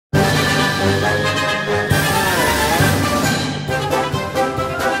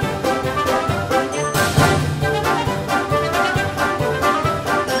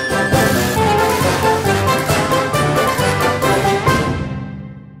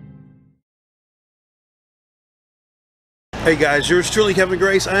Hey guys, yours truly Kevin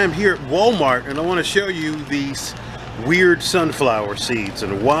Grace. I am here at Walmart and I want to show you these weird sunflower seeds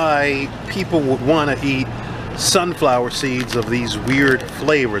and why people would want to eat sunflower seeds of these weird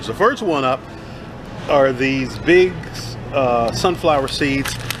flavors. The first one up are these big sunflower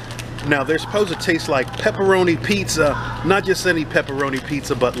seeds. Now they're supposed to taste like pepperoni pizza, not just any pepperoni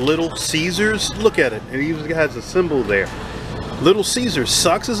pizza, but Little Caesars. Look at it, it even has a symbol there. Little Caesars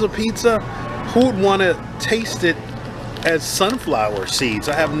sucks as a pizza. Who would want to taste it as sunflower seeds?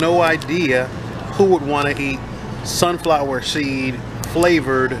 I have no idea who would want to eat sunflower seed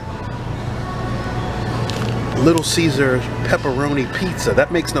flavored Little Caesar pepperoni pizza.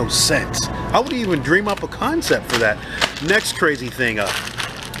 That makes no sense. I would even dream up a concept for that. Next crazy thing up.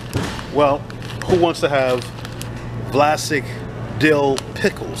 Well, who wants to have Vlasic dill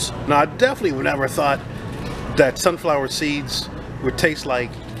pickles? Now, I definitely would never thought that sunflower seeds would taste like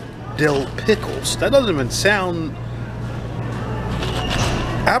dill pickles. That doesn't even sound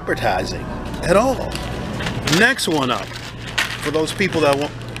appetizing at all. Next one up, for those people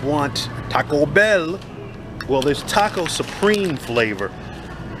that want Taco Bell, well, there's Taco Supreme flavor.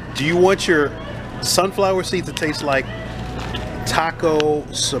 Do you want your sunflower seed to taste like Taco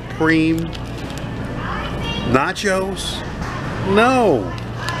Supreme nachos? No,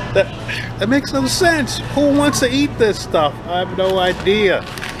 that makes no sense. Who wants to eat this stuff? I have no idea.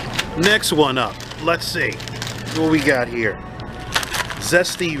 Next one up, let's see what we got here.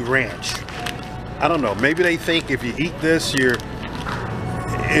 Zesty Ranch. I don't know, maybe they think if you eat this,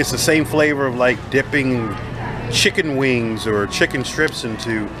 it's the same flavor of like dipping chicken wings or chicken strips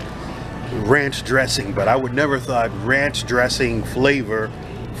into ranch dressing, but I would never thought ranch dressing flavor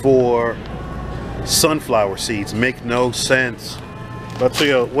for sunflower seeds. Make no sense. Let's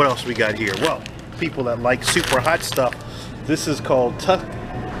see what else we got here. Well, people that like super hot stuff, this is called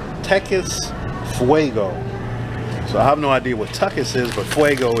Tacos Fuego. So I have no idea what tacos is, but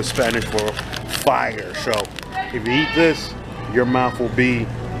fuego is Spanish for fire. So if you eat this, your mouth will be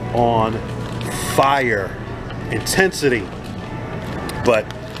on fire intensity. But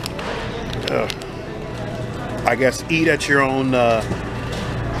I guess eat at your own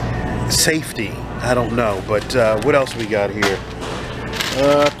safety. I don't know. But what else we got here?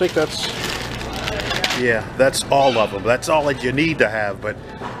 I think that's all of them. That's all that you need to have. But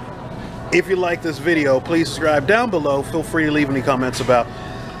if you like this video, please subscribe down below. Feel free to leave any comments about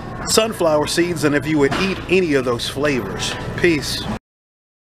sunflower seeds and if you would eat any of those flavors. Peace.